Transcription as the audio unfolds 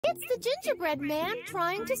It's the gingerbread man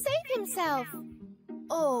trying to save himself.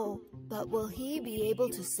 Oh, but will he be able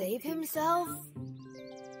to save himself?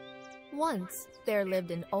 Once there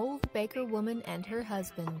lived an old baker woman and her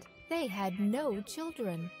husband. They had no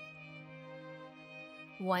children.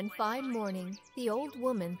 One fine morning, the old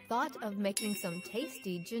woman thought of making some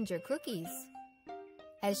tasty ginger cookies.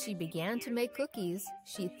 As she began to make cookies,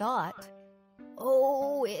 she thought,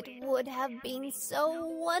 "Oh, it would have been so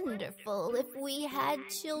wonderful if we had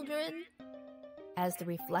children." As the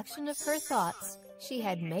reflection of her thoughts, she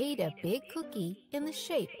had made a big cookie in the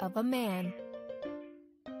shape of a man.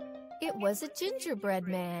 It was a gingerbread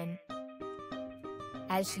man.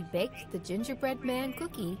 As she baked the gingerbread man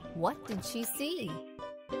cookie, what did she see?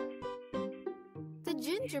 The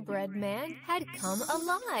gingerbread man had come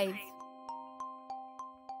alive.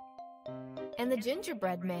 And the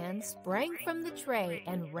gingerbread man sprang from the tray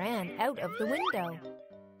and ran out of the window.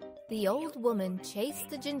 The old woman chased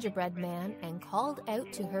the gingerbread man and called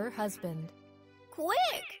out to her husband,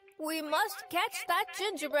 "Quick! We must catch that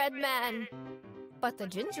gingerbread man!" But the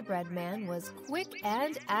gingerbread man was quick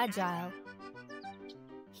and agile.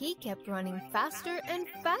 He kept running faster and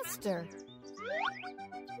faster.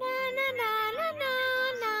 "Na na na na na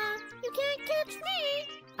na! You can't catch me!"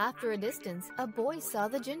 After a distance, a boy saw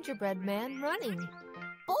the gingerbread man running.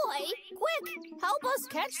 "Boy, quick! Help us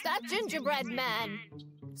catch that gingerbread man!"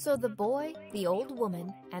 So the boy, the old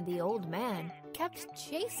woman, and the old man kept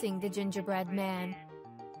chasing the gingerbread man.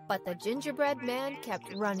 But the gingerbread man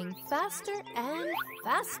kept running faster and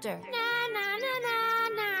faster. "Na na na na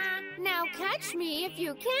na! Now catch me if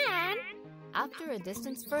you can!" After a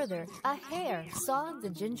distance further, a hare saw the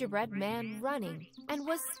gingerbread man running and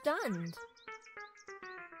was stunned.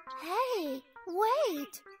 "Hey,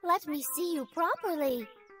 wait! Let me see you properly."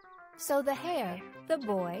 So the hare, the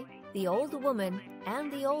boy, the old woman,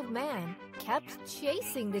 and the old man kept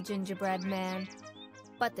chasing the gingerbread man.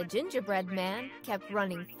 But the gingerbread man kept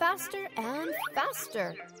running faster and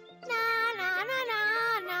faster. "Na na na na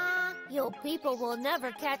na! You people will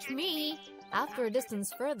never catch me!" After a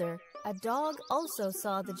distance further, a dog also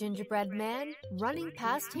saw the gingerbread man running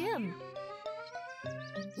past him.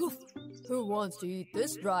 Oof! Who wants to eat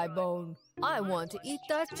this dry bone? I want to eat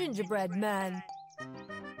that gingerbread man.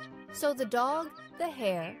 So the dog, the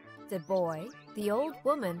hare, the boy, the old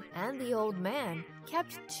woman, and the old man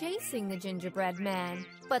kept chasing the gingerbread man.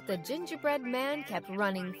 But the gingerbread man kept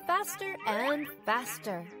running faster and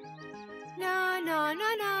faster. "Na na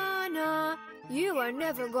na na na! You are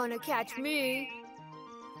never gonna catch me!"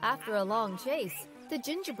 After a long chase, the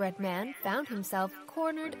gingerbread man found himself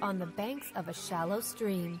cornered on the banks of a shallow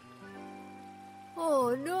stream.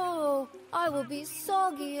 "Oh no! I will be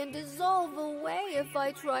soggy and dissolve away if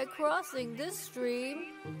I try crossing this stream."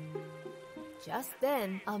 Just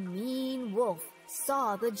then, a mean wolf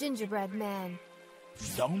saw the gingerbread man.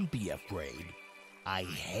 Don't be afraid. I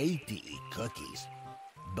hate to eat cookies,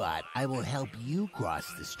 but I will help you cross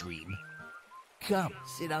the stream. Come,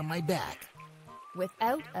 sit on my back.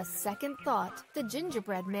 Without a second thought, the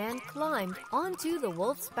gingerbread man climbed onto the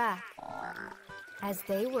wolf's back. As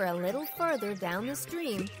they were a little further down the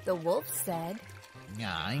stream, the wolf said,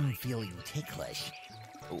 I'm feeling ticklish.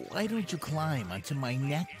 Why don't you climb onto my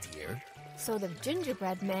neck, dear? So the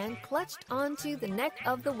gingerbread man clutched onto the neck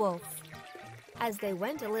of the wolf. As they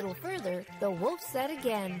went a little further, the wolf said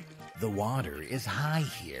again, The water is high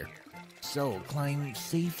here, so climb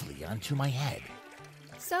safely onto my head.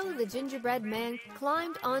 So the gingerbread man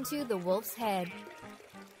climbed onto the wolf's head.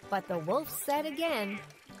 But the wolf said again,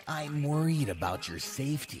 I'm worried about your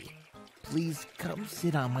safety. Please come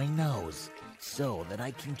sit on my nose so that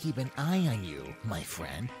I can keep an eye on you, my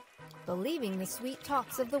friend. Believing the sweet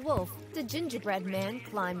talks of the wolf, the gingerbread man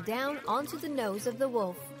climbed down onto the nose of the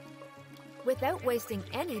wolf. Without wasting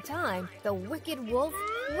any time, the wicked wolf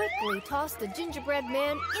quickly tossed the gingerbread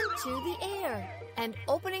man into the air. And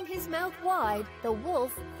opening his mouth wide, the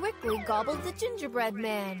wolf quickly gobbled the gingerbread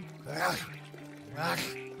man.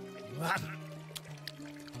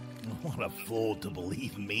 What a fool to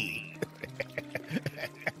believe me.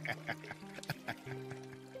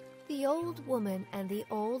 The old woman and the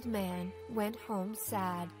old man went home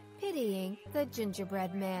sad, pitying the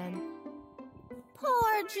gingerbread man.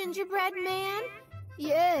 Poor gingerbread man.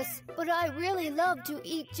 Yes, but I really love to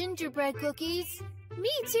eat gingerbread cookies.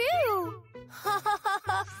 Me too. Ha ha ha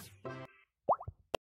ha!